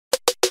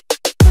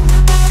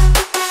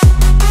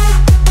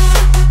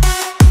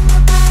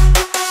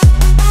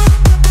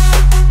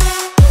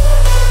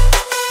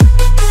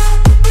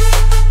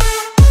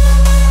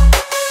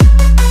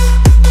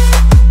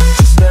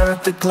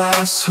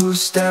glass,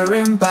 who's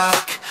staring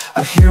back?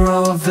 A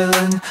hero, a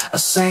villain, a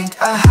saint,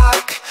 a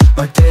hack.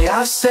 By day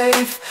I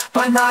save,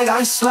 by night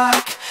I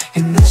slack.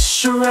 In this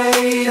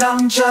charade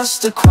I'm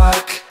just a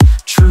quack.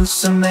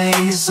 Truth's a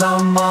maze,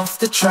 I'm off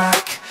the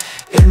track.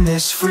 In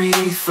this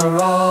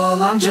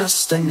free-for-all I'm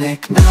just a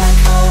knick-knack.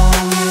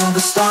 Oh, you're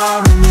the star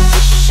in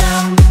this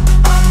sham.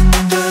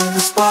 Under the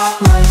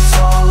spotlight's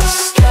all a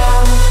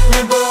scam.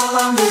 Nibble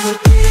under the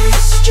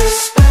piece,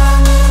 just spam.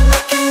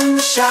 Look in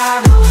the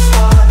shadows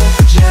for the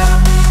gem.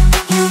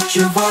 Use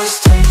your voice,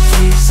 take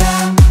the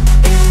exam.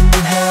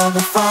 Inhale the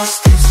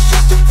frost, it's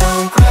just a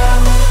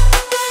program.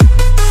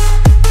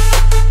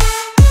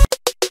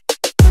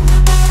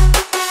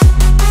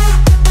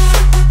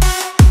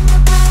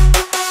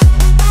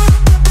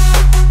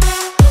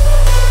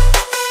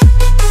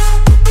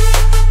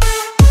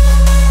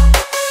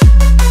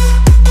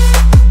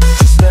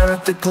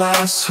 The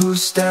glass,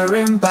 who's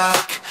staring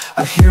back?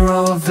 A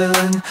hero, a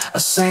villain, a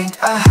saint,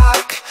 a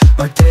hack.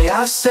 By day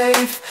I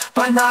save,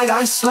 by night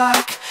I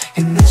slack.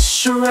 In this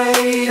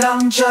charade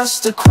I'm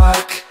just a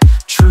quack.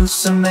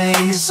 Truth's a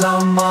maze,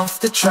 I'm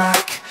off the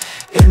track.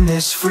 In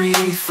this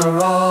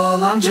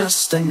free-for-all I'm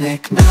just a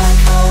knick-knack.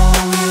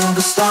 Oh, you're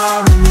the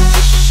star in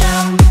this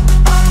sham.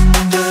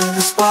 Under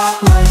the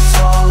spotlight's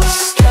all a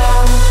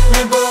scam.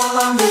 Nibble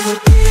under the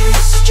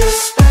piece,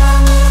 just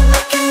spam.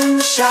 Look in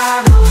the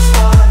shadows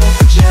for the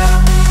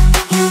gem.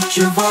 Use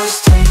your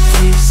voice, take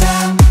the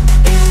exam.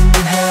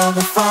 Inhale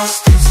the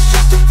frost, it's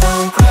just a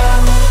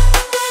program.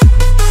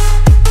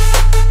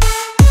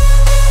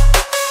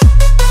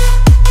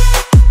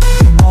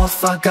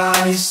 Morph our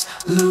guise,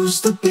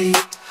 lose the beat.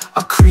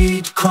 Our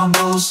creed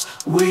crumbles,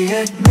 we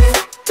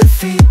admit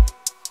defeat.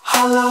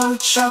 Hollow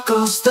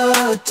chuckles,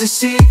 the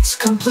deceit's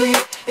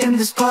complete. In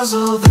this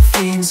puzzle the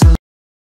fiend's